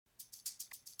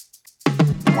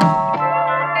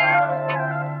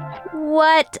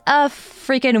What a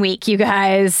freaking week, you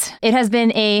guys. It has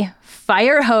been a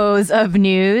fire hose of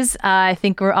news. I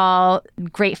think we're all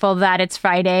grateful that it's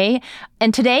Friday.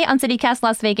 And today on CityCast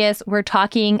Las Vegas, we're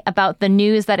talking about the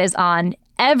news that is on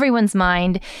everyone's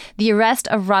mind, the arrest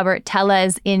of Robert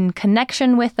Tellez in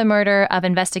connection with the murder of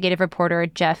investigative reporter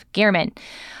Jeff German.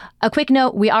 A quick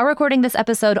note, we are recording this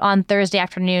episode on Thursday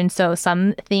afternoon, so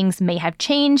some things may have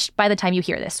changed by the time you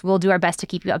hear this. We'll do our best to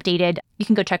keep you updated. You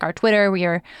can go check our Twitter. We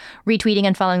are retweeting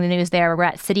and following the news there. We're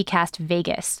at CityCast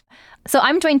Vegas. So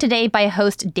I'm joined today by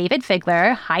host David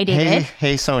Figler. Hi, David.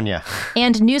 Hey, Sonia.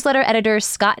 And newsletter editor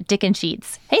Scott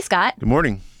Dickensheets. Hey, Scott. Good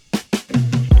morning.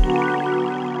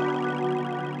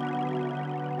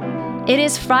 It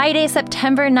is Friday,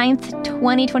 September 9th,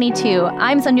 2022.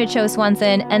 I'm Sonia Cho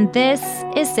Swanson, and this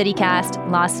is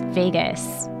CityCast Las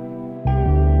Vegas.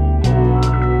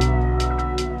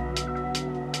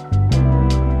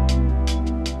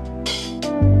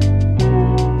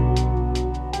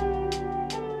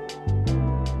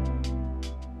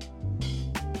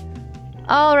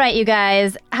 All right, you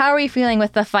guys, how are we feeling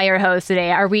with the fire hose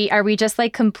today? Are we just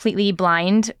like completely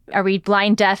blind? Are we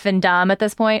blind, deaf, and dumb at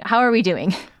this point? How are we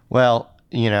doing? Well,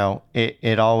 you know,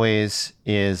 it always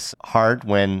is hard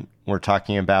when we're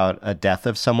talking about a death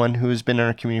of someone who's been in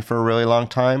our community for a really long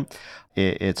time.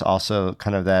 It's also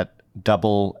kind of that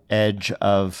double edge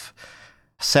of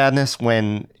sadness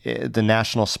when the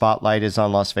national spotlight is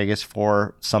on Las Vegas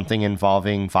for something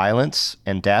involving violence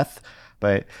and death.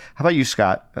 But how about you,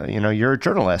 Scott? You're a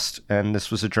journalist, and this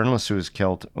was a journalist who was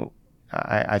killed.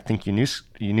 I think you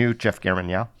knew Jeff German,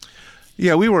 yeah?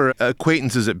 Yeah, we were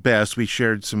acquaintances at best. We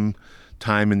shared some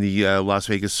time in the Las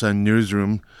Vegas Sun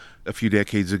newsroom a few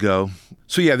decades ago.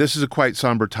 So yeah, this is a quite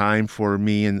somber time for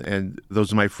me and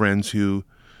those of my friends who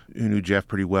knew Jeff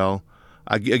pretty well.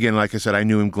 Again, like I said, I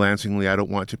knew him glancingly. I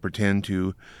don't want to pretend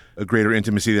to a greater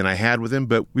intimacy than I had with him,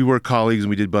 but we were colleagues and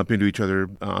we did bump into each other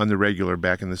on the regular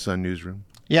back in the Sun newsroom.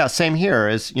 Yeah, same here.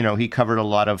 He covered a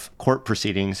lot of court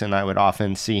proceedings, and I would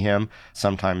often see him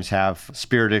sometimes have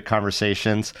spirited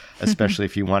conversations, especially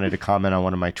if he wanted to comment on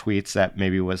one of my tweets that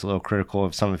maybe was a little critical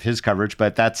of some of his coverage.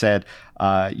 But that said,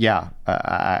 I'm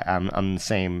the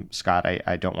same, Scott.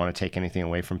 I don't want to take anything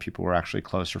away from people who are actually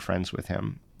close or friends with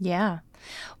him. Yeah.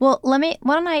 Well, why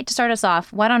don't I, to start us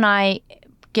off, why don't I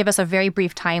give us a very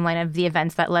brief timeline of the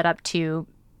events that led up to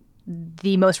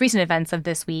the most recent events of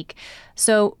this week.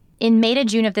 So in May to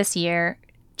June of this year,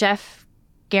 Jeff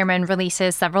German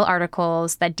releases several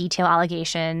articles that detail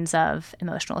allegations of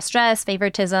emotional stress,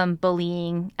 favoritism,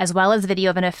 bullying, as well as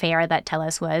video of an affair that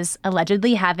Tellez was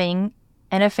allegedly having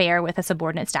an affair with a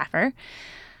subordinate staffer.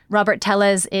 Robert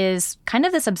Tellez is kind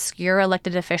of this obscure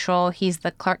elected official. He's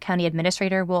the Clark County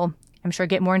administrator. We'll, I'm sure,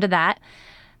 get more into that.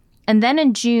 And then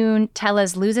in June,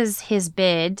 Tellez loses his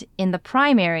bid in the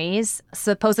primaries,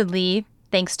 supposedly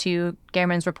thanks to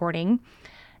German's reporting.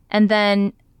 And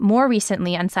then more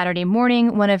recently, on Saturday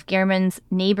morning, one of German's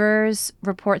neighbors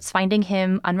reports finding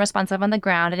him unresponsive on the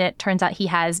ground, and it turns out he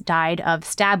has died of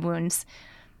stab wounds.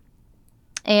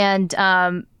 And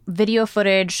video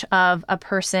footage of a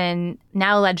person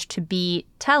now alleged to be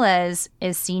Tellez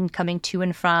is seen coming to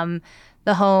and from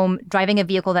the home, driving a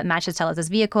vehicle that matches Tellez's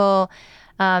vehicle.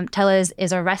 Tellez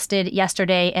is arrested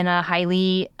yesterday in a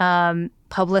highly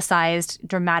publicized,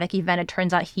 dramatic event. It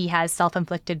turns out he has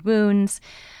self-inflicted wounds,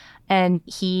 and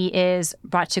he is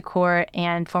brought to court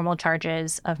and formal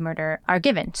charges of murder are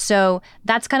given. So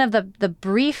that's kind of the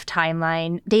brief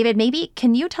timeline. David, maybe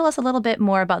can you tell us a little bit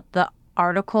more about the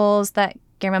articles that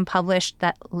German published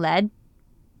that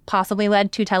possibly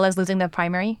led to Tellez losing the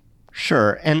primary?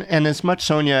 Sure. And as much,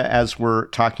 Sonia, as we're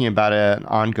talking about an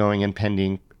ongoing and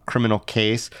pending criminal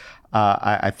case,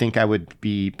 I think I would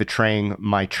be betraying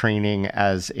my training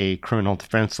as a criminal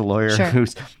defense lawyer Sure.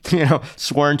 who's,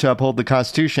 sworn to uphold the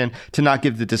Constitution to not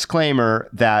give the disclaimer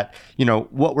that,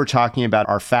 what we're talking about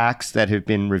are facts that have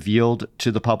been revealed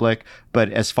to the public.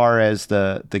 But as far as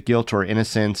the guilt or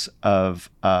innocence of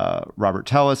Robert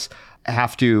Tellez,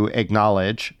 have to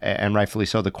acknowledge, and rightfully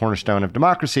so, the cornerstone of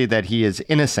democracy, that he is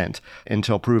innocent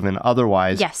until proven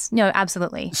otherwise. Yes, no,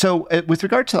 absolutely. So with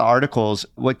regard to the articles,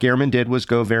 what German did was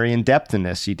go very in-depth in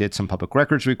this. He did some public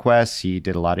records requests. He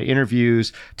did a lot of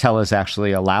interviews. Tellez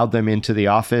actually allowed them into the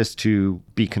office to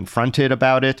be confronted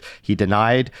about it. He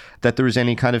denied that there was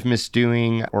any kind of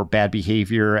misdoing or bad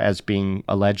behavior as being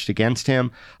alleged against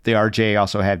him. The RJ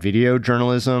also had video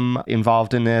journalism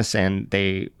involved in this, and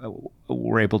they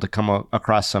were able to come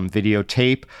across some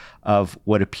videotape of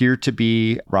what appeared to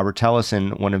be Robert Tellis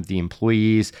and one of the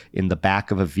employees in the back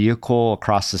of a vehicle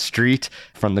across the street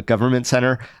from the government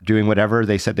center doing whatever.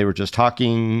 They said they were just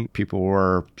talking. People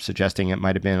were suggesting it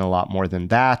might have been a lot more than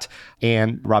that.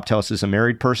 And Rob Tellis is a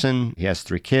married person. He has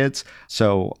 3 kids.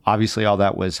 So obviously all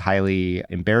that was highly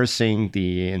embarrassing.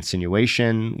 The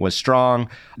insinuation was strong.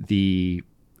 The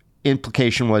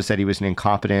implication was that he was an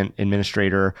incompetent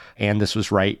administrator, and this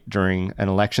was right during an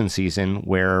election season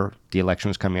where the election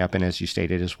was coming up, and as you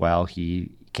stated as well, he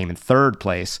came in 3rd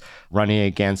place running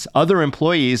against other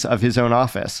employees of his own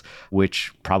office,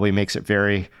 which probably makes it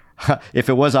very... If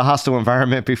it was a hostile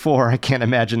environment before, I can't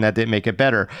imagine that didn't make it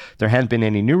better. There hadn't been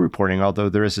any new reporting, although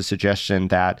there is a suggestion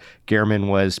that Gehrman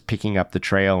was picking up the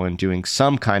trail and doing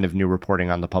some kind of new reporting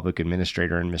on the public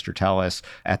administrator and Mr. Tellis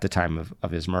at the time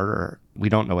of his murder. We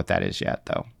don't know what that is yet,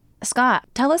 though. Scott,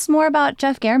 tell us more about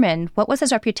Jeff Gehrman. What was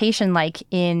his reputation like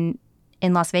in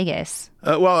Las Vegas?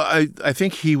 I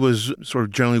think he was sort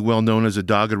of generally well known as a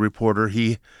dogged reporter.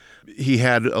 He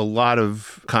had a lot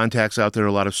of contacts out there,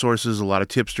 a lot of sources, a lot of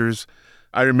tipsters.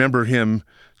 I remember him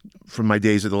from my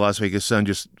days at the Las Vegas Sun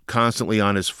just constantly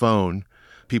on his phone.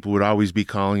 People would always be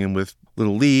calling him with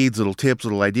little leads, little tips,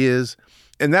 little ideas.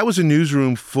 And that was a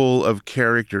newsroom full of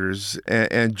characters.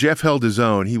 And Jeff held his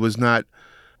own. He was not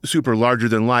super larger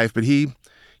than life, but he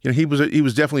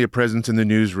was definitely a presence in the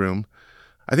newsroom.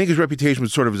 I think his reputation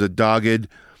was sort of as a dogged,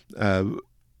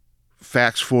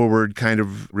 facts-forward kind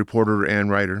of reporter and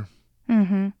writer.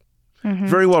 Mm-hmm. Mm-hmm.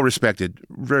 Very well respected.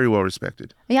 Very well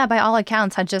respected. Yeah, by all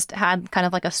accounts, had just had kind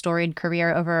of like a storied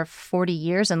career over 40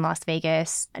 years in Las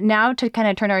Vegas. Now to kind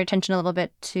of turn our attention a little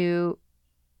bit to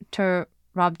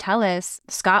Rob Tellis.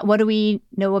 Scott, what do we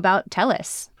know about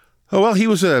Tellis? Oh, well,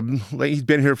 he's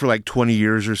been here for like 20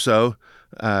 years or so.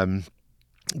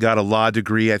 Got a law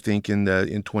degree, I think, in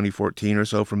 2014 or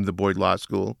so from the Boyd Law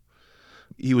School.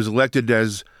 He was elected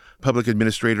as public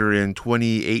administrator in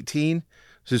 2018.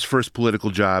 It's his first political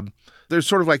job. There's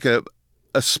sort of like a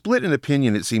split in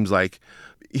opinion, it seems like.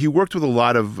 He worked with a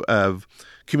lot of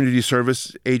community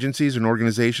service agencies and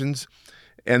organizations,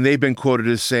 and they've been quoted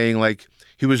as saying, like,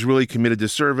 he was really committed to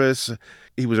service,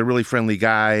 he was a really friendly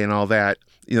guy and all that.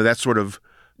 That sort of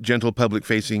gentle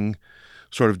public-facing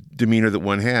sort of demeanor that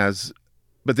one has.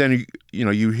 But then,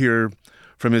 you hear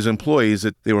from his employees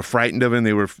that they were frightened of him,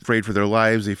 they were afraid for their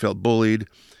lives, they felt bullied,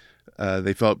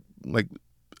 they felt like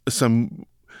some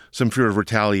fear of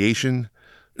retaliation.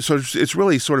 So it's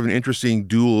really sort of an interesting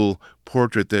dual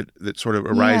portrait that sort of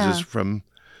arises from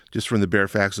the bare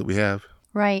facts that we have.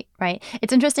 Right.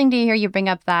 It's interesting to hear you bring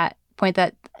up that point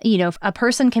that, a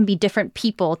person can be different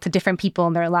people to different people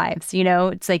in their lives.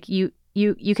 It's like you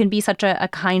can be such a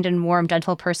kind and warm,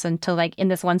 gentle person to like in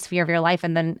this one sphere of your life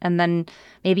and then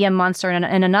maybe a monster in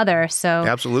another. So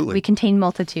absolutely, we contain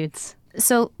multitudes.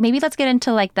 So maybe let's get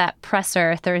into like that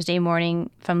presser Thursday morning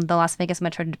from the Las Vegas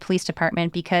Metro Police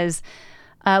Department, because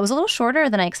it was a little shorter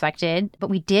than I expected, but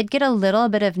we did get a little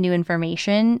bit of new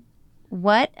information.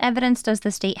 What evidence does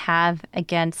the state have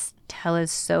against Tellis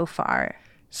so far?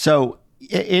 So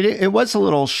it was a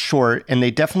little short, and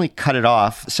they definitely cut it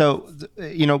off. So,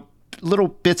 little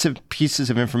bits and pieces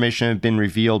of information have been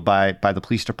revealed by the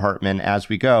police department as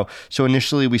we go. So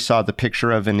initially we saw the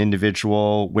picture of an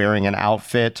individual wearing an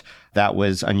outfit that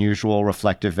was unusual,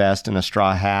 reflective vest and a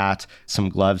straw hat, some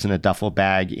gloves and a duffel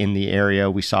bag in the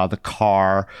area. We saw the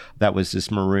car that was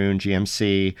this maroon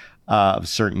GMC of a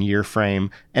certain year frame.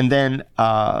 And then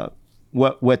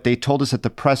what they told us at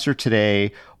the presser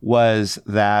today was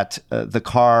that the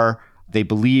car they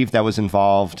believe that was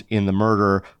involved in the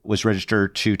murder was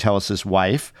registered to Tellis's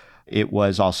wife. It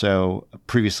was also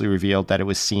previously revealed that it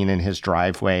was seen in his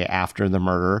driveway after the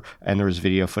murder, and there was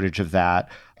video footage of that.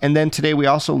 And then today we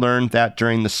also learned that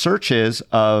during the searches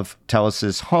of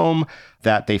Tellis's home,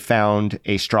 that they found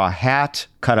a straw hat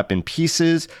cut up in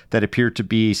pieces that appeared to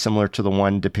be similar to the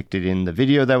one depicted in the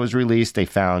video that was released. They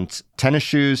found tennis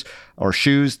shoes or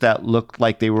shoes that looked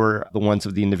like they were the ones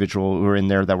of the individual who were in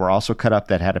there that were also cut up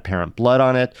that had apparent blood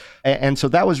on it. And so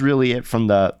that was really it from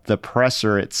the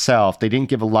presser itself. They didn't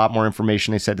give a lot more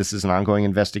information. They said this is an ongoing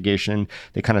investigation.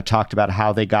 They kind of talked about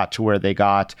how they got to where they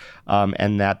got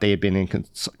and that they had been in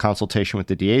consultation with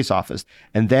the DA's office.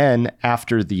 And then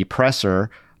after the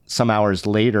presser, some hours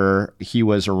later, he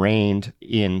was arraigned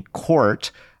in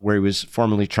court where he was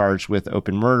formally charged with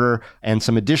open murder. And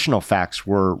some additional facts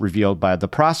were revealed by the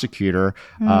prosecutor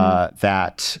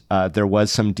that there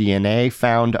was some DNA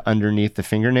found underneath the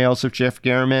fingernails of Jeff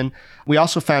German. We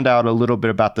also found out a little bit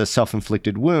about the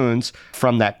self-inflicted wounds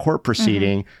from that court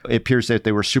proceeding. It appears that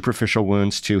they were superficial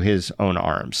wounds to his own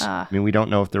arms. I mean, we don't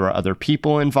know if there were other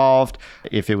people involved,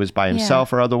 if it was by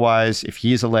himself or otherwise, if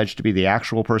he's alleged to be the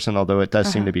actual person, although it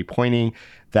does seem to be pointing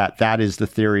that that is the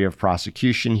theory of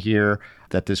prosecution here,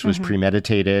 that this was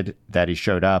premeditated, that he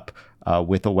showed up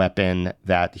with a weapon,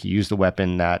 that he used the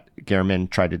weapon, that German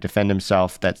tried to defend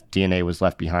himself, that DNA was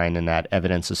left behind, and that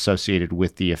evidence associated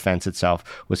with the offense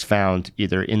itself was found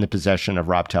either in the possession of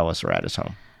Rob Tellis or at his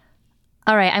home.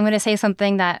 All right, I'm going to say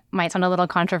something that might sound a little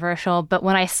controversial, but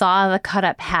when I saw the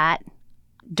cut-up hat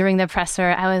during the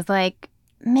presser, I was like,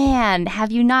 man,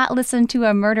 have you not listened to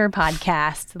a murder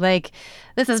podcast? Like,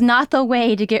 this is not the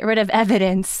way to get rid of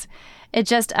evidence. It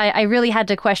just, I really had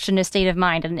to question his state of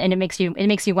mind, and it makes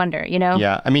you wonder, you know?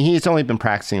 Yeah, I mean, he's only been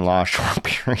practicing law a short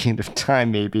period of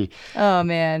time, maybe. Oh,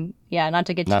 man. Yeah, not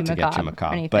to get too macabre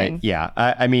or anything. But yeah,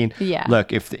 I mean,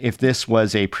 look, if this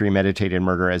was a premeditated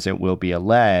murder, as it will be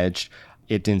alleged,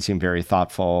 it didn't seem very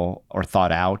thoughtful or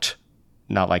thought out.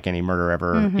 Not like any murder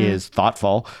ever is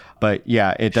thoughtful. But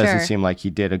yeah, it doesn't seem like he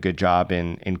did a good job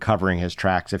in covering his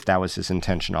tracks if that was his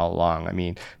intention all along. I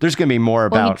mean, there's going to be more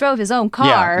about... Well, he drove his own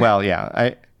car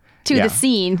to the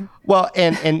scene. Well,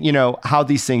 and you know, how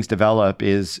these things develop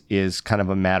is kind of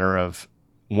a matter of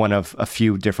one of a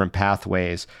few different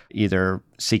pathways, either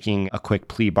seeking a quick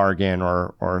plea bargain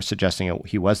or suggesting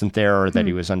he wasn't there, or that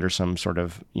he was under some sort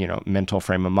of, you know, mental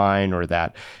frame of mind, or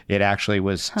that it actually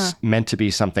was meant to be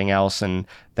something else and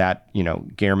that, you know,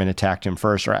 German attacked him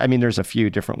first. Or I mean, there's a few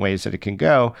different ways that it can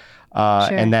go,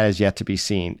 and that is yet to be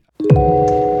seen.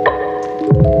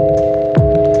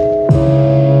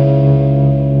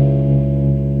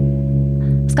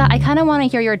 Scott, I kind of want to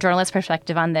hear your journalist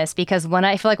perspective on this, because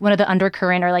I feel like one of the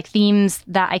undercurrent or like themes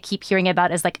that I keep hearing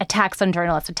about is like attacks on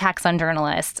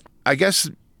journalists. I guess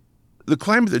the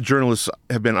climate that journalists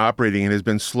have been operating in has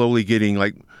been slowly getting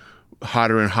like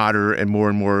hotter and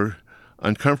more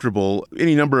uncomfortable.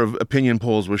 Any number of opinion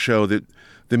polls will show that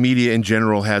the media in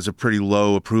general has a pretty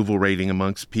low approval rating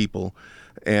amongst people.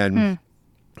 And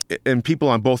people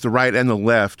on both the right and the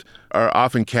left are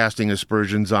often casting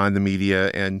aspersions on the media,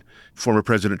 and former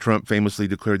President Trump famously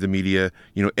declared the media,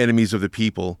 you know, enemies of the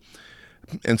people.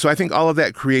 And so I think all of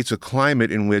that creates a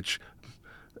climate in which,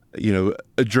 you know,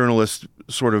 a journalist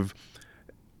sort of,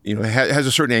 you know, has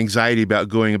a certain anxiety about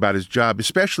going about his job,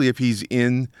 especially if he's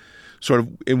in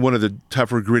one of the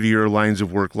tougher, grittier lines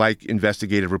of work like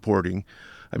investigative reporting.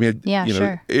 I mean,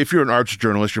 if you're an arts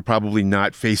journalist, you're probably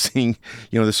not facing,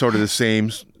 you know, the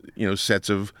same, you know, sets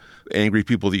of angry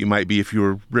people that you might be if you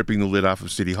were ripping the lid off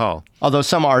of City Hall. Although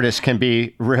some artists can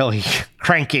be really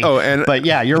cranky. But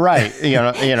yeah, you're right.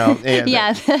 Yeah,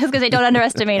 I was going to say, don't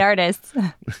underestimate artists.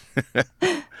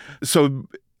 So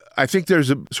I think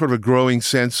there's a sort of a growing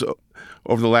sense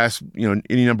over the last, you know,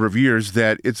 any number of years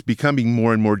that it's becoming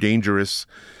more and more dangerous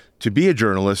to be a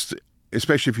journalist,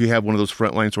 especially if you have one of those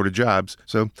frontline sort of jobs.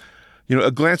 So, you know,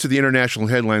 a glance at the international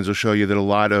headlines will show you that a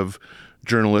lot of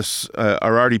journalists are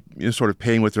already, you know, sort of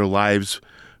paying with their lives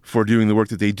for doing the work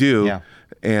that they do. Yeah.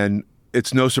 And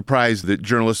it's no surprise that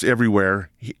journalists everywhere,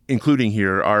 including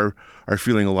here, are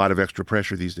feeling a lot of extra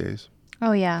pressure these days.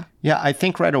 Oh, yeah. Yeah, I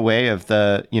think right away of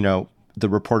the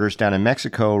reporters down in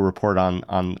Mexico report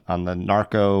on the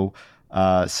narco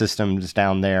systems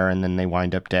down there, and then they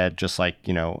wind up dead, just like,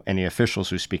 you know, any officials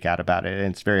who speak out about it. And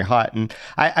it's very hot. And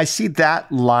I see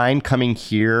that line coming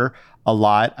here a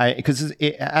lot, because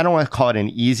I don't want to call it an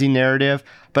easy narrative,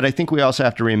 but I think we also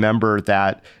have to remember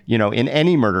that, you know, in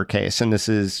any murder case, and this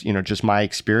is, you know, just my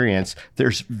experience,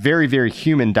 there's very, very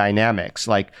human dynamics,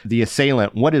 like the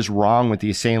assailant. What is wrong with the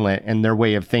assailant and their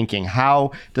way of thinking?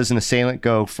 How does an assailant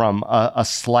go from a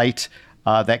slight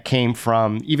that came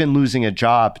from even losing a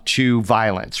job to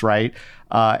violence, right?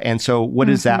 And so what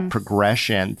is that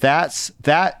progression?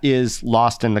 That is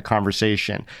lost in the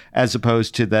conversation, as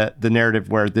opposed to the narrative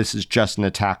where this is just an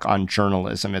attack on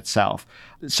journalism itself.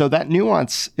 So that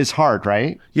nuance is hard,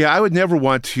 right? Yeah, I would never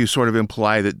want to sort of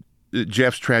imply that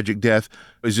Jeff's tragic death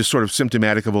is just sort of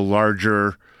symptomatic of a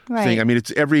larger thing. I mean,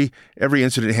 it's every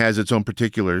incident has its own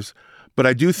particulars, but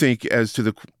I do think as to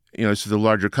the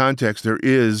larger context, there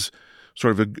is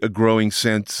sort of a growing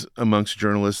sense amongst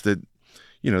journalists that,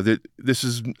 you know, that this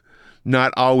is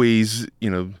not always, you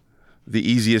know, the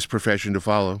easiest profession to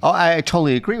follow. Oh, I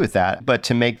totally agree with that. But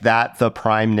to make that the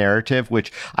prime narrative,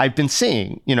 which I've been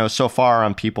seeing, you know, so far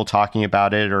on people talking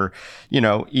about it, or, you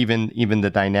know, even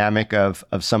the dynamic of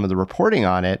some of the reporting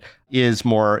on it, is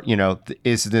more,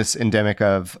 is this endemic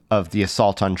of the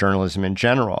assault on journalism in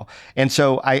general? And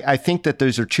so I think that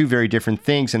those are two very different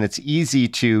things, and it's easy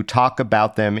to talk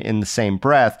about them in the same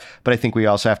breath. But I think we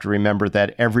also have to remember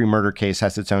that every murder case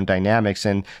has its own dynamics.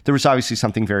 And there was obviously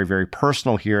something very, very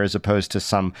personal here as opposed to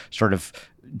some sort of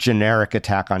generic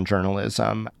attack on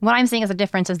journalism. What I'm seeing as a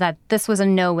difference is that this was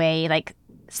in no way like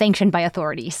sanctioned by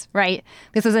authorities, right?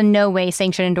 This was in no way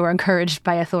sanctioned or encouraged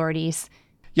by authorities.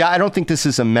 Yeah, I don't think this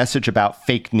is a message about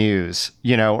fake news,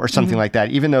 or something like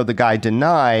that, even though the guy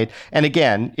denied. And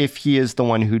again, if he is the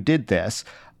one who did this,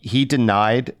 he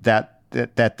denied that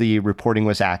the reporting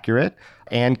was accurate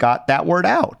and got that word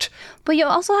out. But you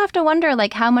also have to wonder,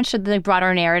 like, how much of the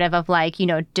broader narrative of, like,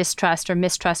 distrust or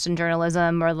mistrust in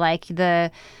journalism, or like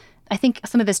I think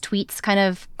some of his tweets kind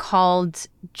of called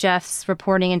Jeff's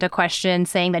reporting into question,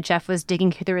 saying that Jeff was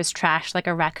digging through his trash like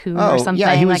a raccoon or something.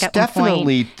 Yeah, he was like at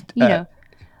definitely, one point,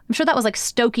 I'm sure that was like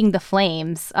stoking the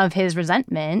flames of his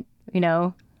resentment,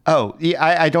 Oh, yeah,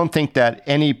 I don't think that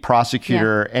any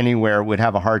prosecutor anywhere would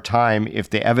have a hard time if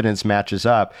the evidence matches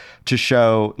up to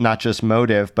show not just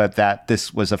motive, but that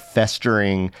this was a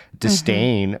festering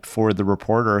disdain for the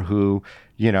reporter who,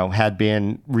 had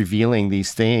been revealing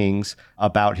these things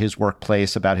about his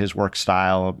workplace, about his work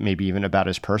style, maybe even about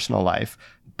his personal life.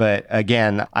 But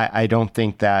again, I don't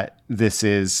think that this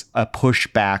is a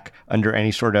pushback under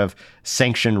any sort of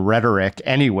sanctioned rhetoric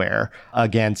anywhere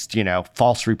against,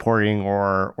 false reporting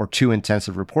or too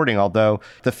intensive reporting. Although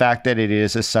the fact that it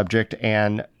is a subject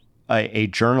and a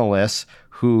journalist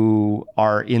who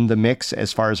are in the mix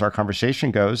as far as our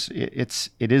conversation goes,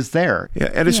 it is there.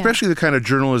 Yeah, and especially the kind of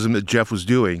journalism that Jeff was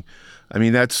doing. I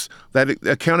mean, that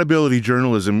accountability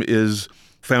journalism is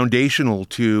foundational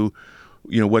to,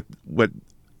 what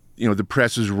the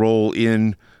press's role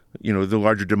in, the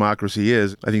larger democracy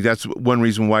is. I think that's one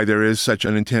reason why there is such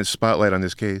an intense spotlight on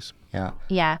this case. Yeah.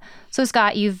 Yeah. So,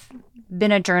 Scott, you've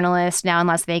been a journalist now in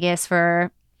Las Vegas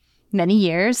for many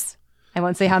years. I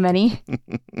won't say how many.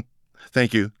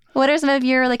 Thank you. What are some of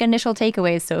your initial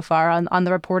takeaways so far on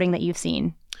the reporting that you've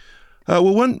seen?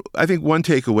 I think one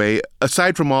takeaway,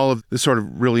 aside from all of the sort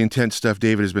of really intense stuff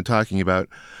David has been talking about,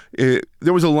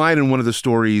 there was a line in one of the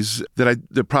stories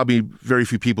that probably very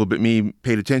few people but me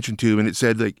paid attention to, and it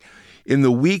said, like, in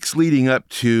the weeks leading up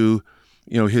to,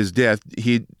 his death,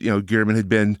 Gehrman had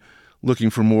been looking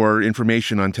for more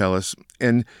information on Tellus,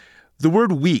 and the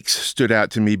word weeks stood out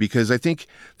to me because I think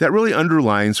that really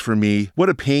underlines for me what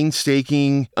a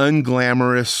painstaking,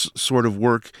 unglamorous sort of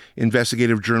work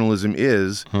investigative journalism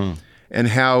is, and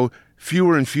how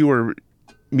fewer and fewer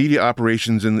media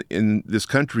operations in this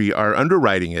country are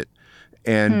underwriting it.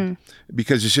 And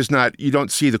because it's just not, you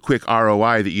don't see the quick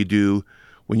ROI that you do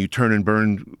when you turn and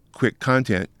burn quick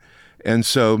content. And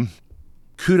so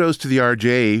kudos to the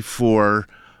RJ for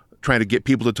trying to get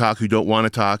people to talk who don't want to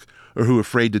talk or who are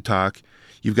afraid to talk.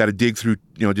 You've got to dig through,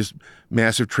 just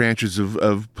massive tranches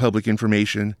of public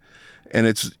information. And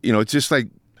it's just like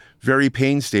very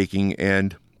painstaking.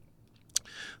 And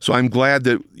so I'm glad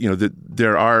that, that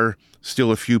there are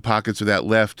still a few pockets of that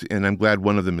left, and I'm glad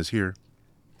one of them is here.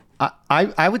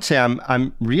 I would say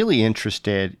I'm really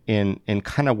interested in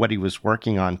kind of what he was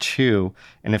working on too,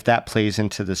 and if that plays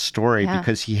into the story,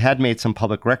 because he had made some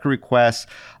public record requests.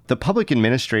 The public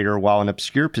administrator, while an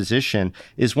obscure position,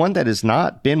 is one that has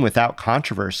not been without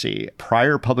controversy.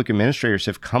 Prior public administrators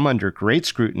have come under great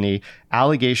scrutiny,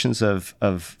 allegations of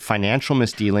financial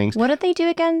misdealings. What did they do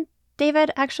again,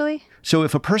 David, actually? So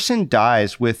if a person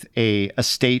dies with a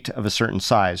estate of a certain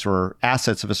size or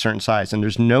assets of a certain size, and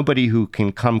there's nobody who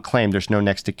can come claim, there's no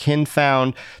next of kin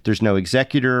found, there's no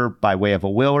executor by way of a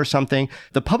will or something,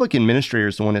 the public administrator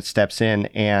is the one that steps in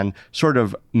and sort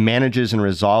of manages and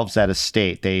resolves that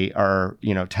estate. They are,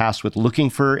 tasked with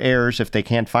looking for heirs if they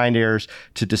can't find heirs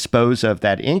to dispose of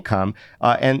that income,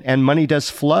 and money does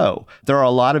flow. There are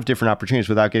a lot of different opportunities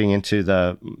without getting into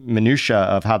the minutia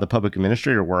of how the public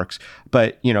administrator works,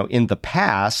 but, in the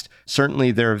past,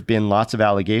 certainly there have been lots of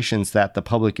allegations that the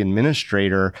public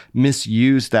administrator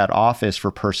misused that office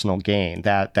for personal gain.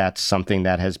 That's something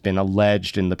that has been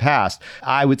alleged in the past.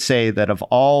 I would say that of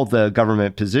all the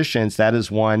government positions, that is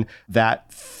one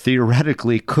that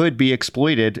theoretically could be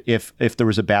exploited if there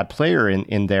was a bad player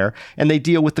in there. And they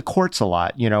deal with the courts a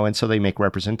lot, and so they make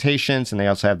representations, and they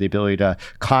also have the ability to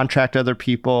contract other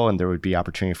people, and there would be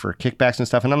opportunity for kickbacks and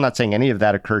stuff. And I'm not saying any of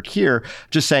that occurred here,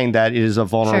 just saying that it is a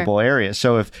vulnerable area.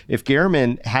 So if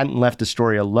Gehrman hadn't left the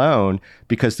story alone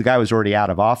because the guy was already out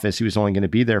of office, he was only going to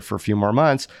be there for a few more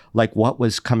months, like what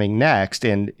was coming next?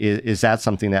 And is that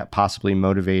something that possibly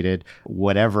motivated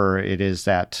whatever it is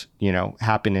that,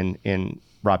 happened in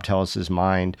Rob Tellus's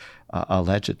mind,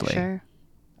 allegedly? Sure.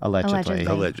 Allegedly.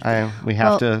 Allegedly. We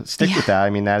have to stick with that. I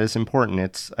mean, that is important.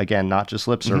 It's, again, not just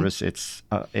lip service.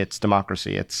 It's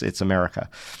democracy. It's America.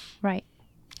 Right.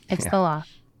 It's the law.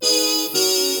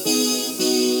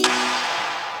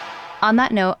 On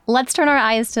that note, let's turn our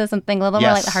eyes to something a little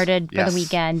more lighthearted for the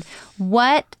weekend.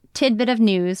 What tidbit of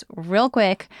news, real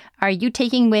quick, are you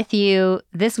taking with you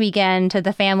this weekend to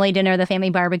the family dinner, the family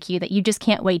barbecue that you just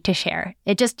can't wait to share?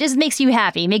 It just makes you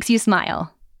happy, makes you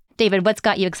smile. David, what's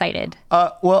got you excited?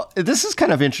 Well, this is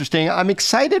kind of interesting. I'm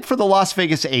excited for the Las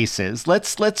Vegas Aces.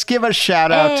 Let's give a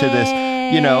shout out to this,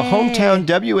 hometown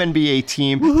WNBA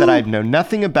team that I've known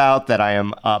nothing about, that I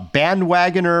am a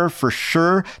bandwagoner for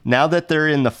sure. Now that they're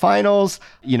in the finals,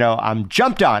 I'm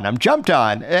jumped on.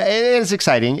 It is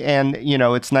exciting. And,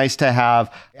 it's nice to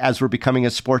have, as we're becoming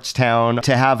a sports town,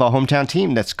 to have a hometown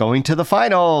team that's going to the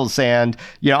finals. And,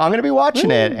 I'm going to be watching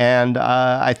it. And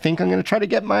I think I'm going to try to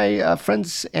get my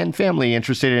friends and family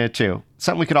interested in it too.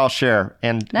 Something we could all share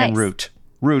and root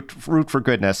for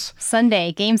goodness.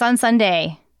 Sunday, games on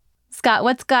Sunday. Scott,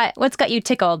 what's got you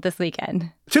tickled this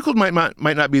weekend? Tickled might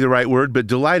not be the right word, but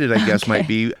delighted, I guess, might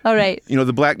be. All right.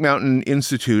 The Black Mountain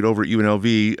Institute over at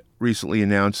UNLV recently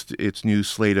announced its new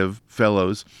slate of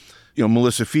fellows.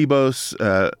 Melissa Febos,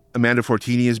 Amanda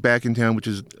Fortini is back in town, which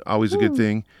is always a good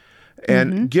thing.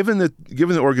 And given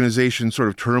the organization's sort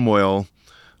of turmoil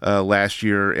last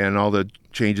year and all the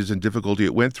changes and difficulty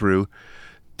it went through,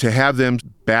 to have them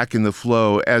back in the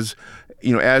flow as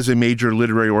a major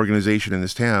literary organization in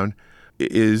this town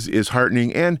is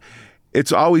heartening. And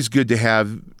it's always good to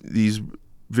have these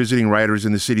visiting writers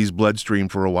in the city's bloodstream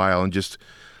for a while and just,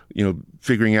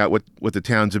 figuring out what the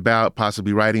town's about,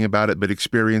 possibly writing about it, but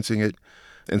experiencing it.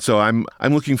 And so I'm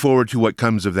looking forward to what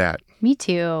comes of that. Me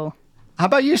too. How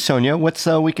about you, Sonia? What's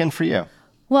the weekend for you?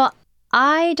 Well,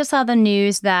 I just saw the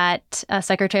news that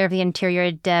Secretary of the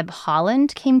Interior Deb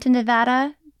Haaland came to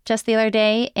Nevada just the other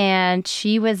day, and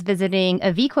she was visiting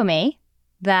Aviquame,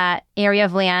 that area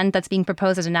of land that's being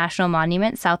proposed as a national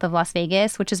monument south of Las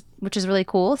Vegas, which is really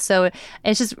cool. So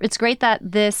it's great that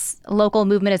this local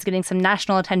movement is getting some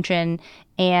national attention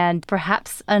and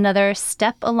perhaps another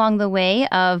step along the way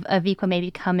of Aviquame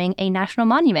becoming a national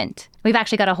monument. We've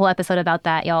actually got a whole episode about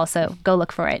that, y'all, so go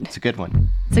look for it. It's a good one.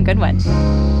 It's a good one.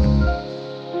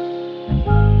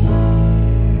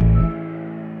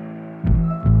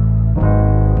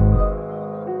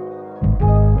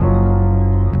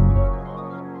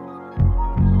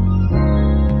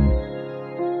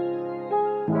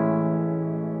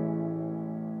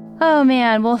 Oh,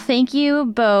 man. Well, thank you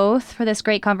both for this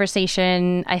great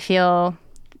conversation. I feel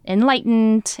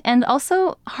enlightened and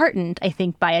also heartened, I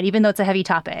think, by it, even though it's a heavy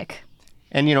topic.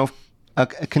 And,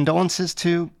 condolences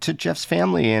to Jeff's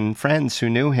family and friends who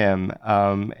knew him,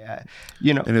 And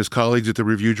his colleagues at the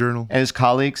Review Journal. And his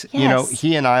colleagues. Yes.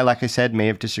 He and I, like I said, may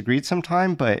have disagreed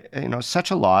sometime, but, such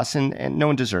a loss, and no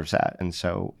one deserves that. And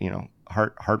so,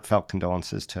 heartfelt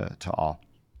condolences to all.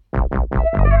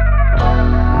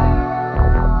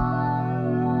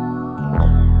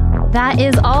 That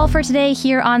is all for today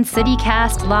here on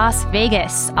CityCast Las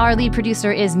Vegas. Our lead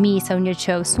producer is me, Sonia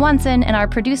Cho Swanson, and our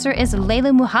producer is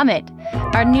Layla Muhammad.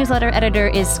 Our newsletter editor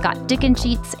is Scott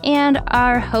Dickensheets, and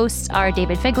our hosts are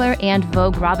David Figler and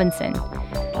Vogue Robinson.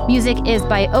 Music is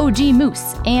by OG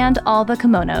Moose and All the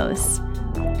Kimonos.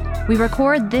 We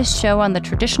record this show on the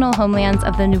traditional homelands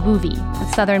of the Nuwuvi,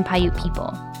 the Southern Paiute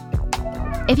people.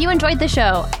 If you enjoyed the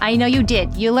show, I know you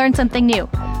did. You learned something new.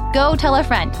 Go tell a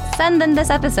friend. Send them this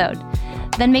episode.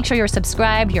 Then make sure you're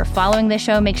subscribed, you're following the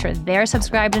show. Make sure they're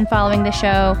subscribed and following the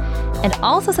show. And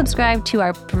also subscribe to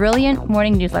our brilliant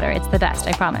morning newsletter. It's the best,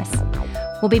 I promise.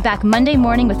 We'll be back Monday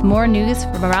morning with more news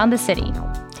from around the city.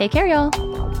 Take care, y'all.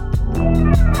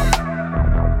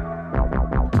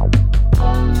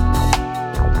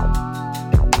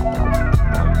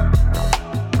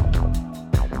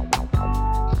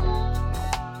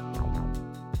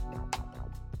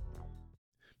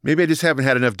 Maybe I just haven't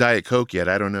had enough Diet Coke yet.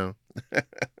 I don't know.